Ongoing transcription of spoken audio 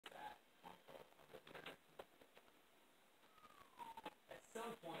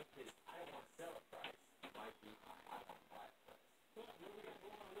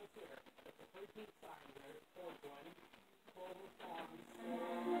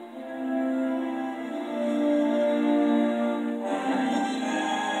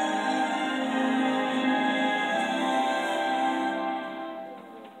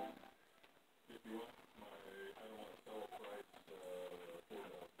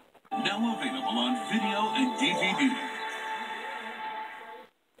now available on video and DVD.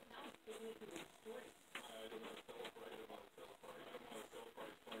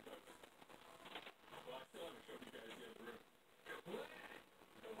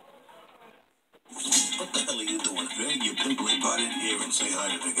 What the hell are you doing, Greg? You pimply butt in here and say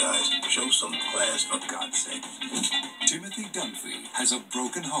hi to the guys. Show some class, for God's sake. Timothy Dunphy has a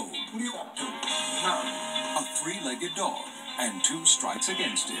broken home. What are you up to? A three-legged dog and 2 strikes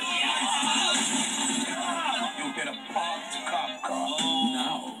against him. You'll get a bombed cop car.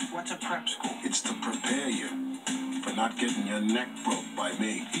 Now, What's a prep school? It's to prepare you for not getting your neck broke by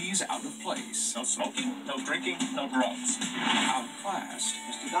me. he's out of place, No smoking, no drinking, no drugs. outclassed,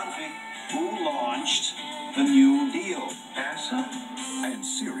 Mr. Dunphy, who launched the New Deal? NASA? and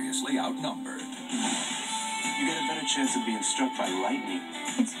seriously outnumbered. You get a better chance of being struck by lightning.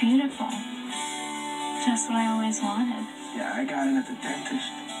 It's beautiful. Just what I always wanted. Yeah, I got it at the dentist.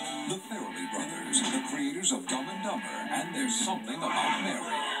 The Farrelly brothers, the creators of Dumb and Dumber, and There's Something About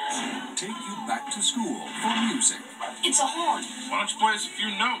Mary, take you back to school for music, It's a horn. Why don't you play us a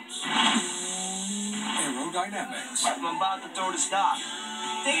few notes? aerodynamics, I'm about to throw the stock.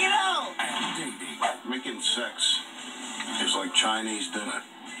 Take it out. and dating. Making sex is like Chinese dinner.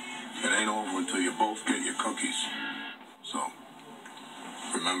 It ain't over until you both get your cookies. So,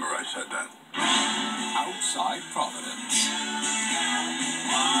 remember I said that. Outside Providence.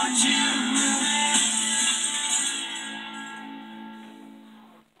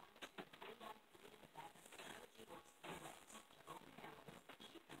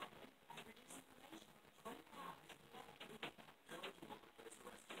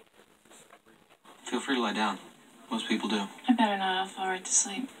 Feel free to lie down. Most people do. I better not. I'll fall right to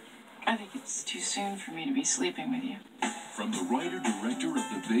sleep. I think it's too soon for me to be sleeping with you. From the writer-director of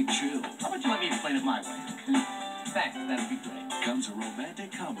The Big Chill How about you let me explain it my way? Thanks, that'd be great. comes a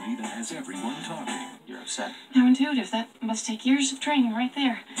romantic comedy that has everyone talking. You're upset. How intuitive. That must take years of training right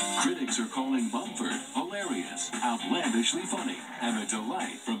there. Critics are calling Mumford hilarious, outlandishly funny, and a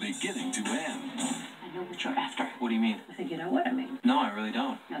delight from beginning to end. I know what you're after. What do you mean? I think you know what I mean. No, I really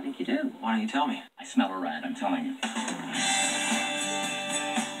don't. I think you do. Why don't you tell me? I smell a rat, I'm telling you.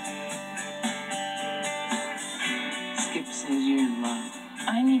 Skip says you're in love.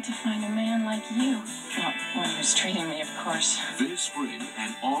 I need to find a man like you. Well, one who's treating me, of course. This spring,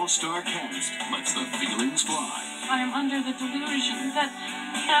 an all-star cast lets the feelings fly. I am under the delusion that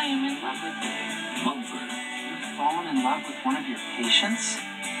I am in love with you. Mumford, You've fallen in love with one of your patients?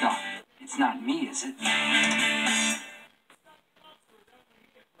 Doc, it's not me, is it?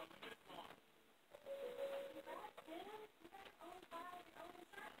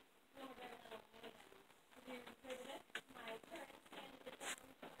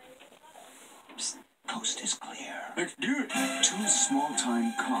 Coast is clear. let's do it. 2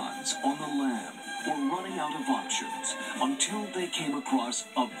 small-time cons on the lam were running out of options until they came across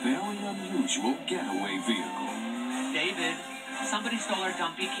a very unusual getaway vehicle. David, somebody stole our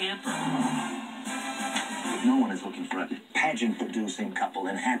dumpy camper. No one is looking for a pageant-producing couple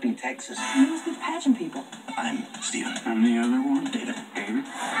in Happy, Texas. Who's the pageant people? I'm Steven. I'm the other one. David. David.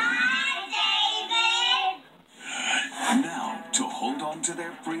 Now, to hold on to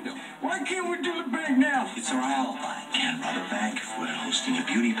their freedom, Why can't we do the bank now? It's our alibi. Can't rob a bank if we're hosting a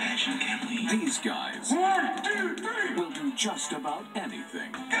beauty pageant, can we? these guys 1, 2, 3. will do just about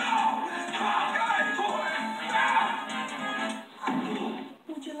anything.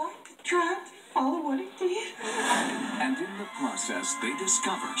 Would you like to try to follow what he did? And in the process, they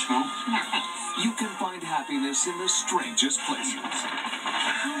discover you can find happiness in the strangest places.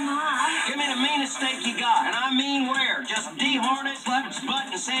 Give me the meanest steak you got, and I mean rare. Just dehorn it, slap its butt,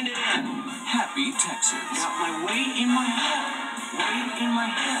 and send it in. Happy Texas. Got my weight in my head. Weight in my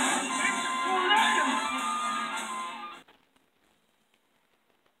head.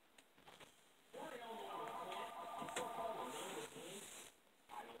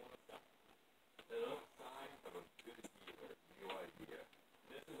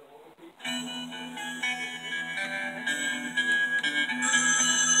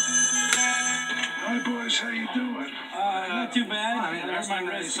 Hi, boys. How you doing? Not too bad. I mean, there's my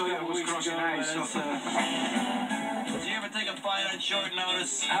red so soda was crushing ice. It's, Did you ever take a fight on short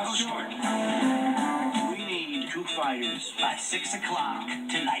notice? How short? We need 2 fighters by 6 o'clock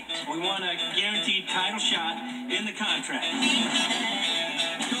tonight. We want a guaranteed title shot in the contract.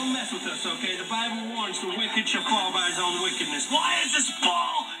 Don't mess with us, okay? The Bible warns the wicked shall fall by his own wickedness. Why is this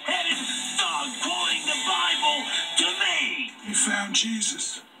bald-headed thug quoting the Bible to me? You found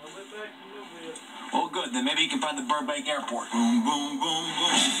Jesus. Oh, good. Then maybe you can find the Burbank Airport. Boom, boom, boom,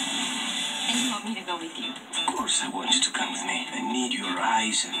 boom. And you want me to go with you? Of course I want you to come with me. I need your eyes.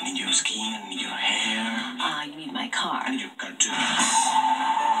 eyes, I need your skin, I need your hair. You need my car. I need your car too. You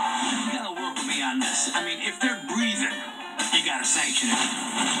gotta work with me on this. I mean, if they're breathing, you gotta sanction it.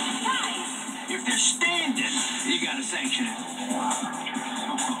 If they're standing, you gotta sanction it.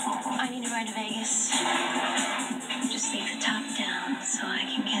 I need to ride to Vegas. Just leave the top down so I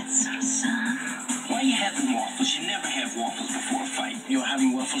can get some sun. Why are you having waffles? You never have waffles before a fight. You're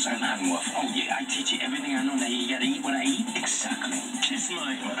having waffles, I'm having waffles. Oh, yeah, I teach you everything I know. Now you gotta eat what I eat. Exactly. Kiss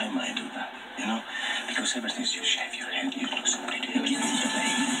my... Well, I might do that, you know? Because ever since you shave your head, you look so pretty.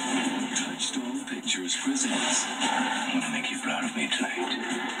 Touchstone Pictures presents. I'm gonna make you proud of me tonight.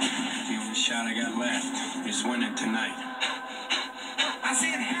 The only shot I got left is winning tonight. I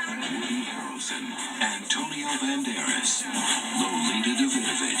said, Woody Harrelson, Antonio Banderas, Lolita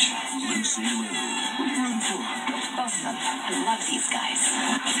Davidovich, Lucy Liu. What are you rooting for? Both of them. I love these guys.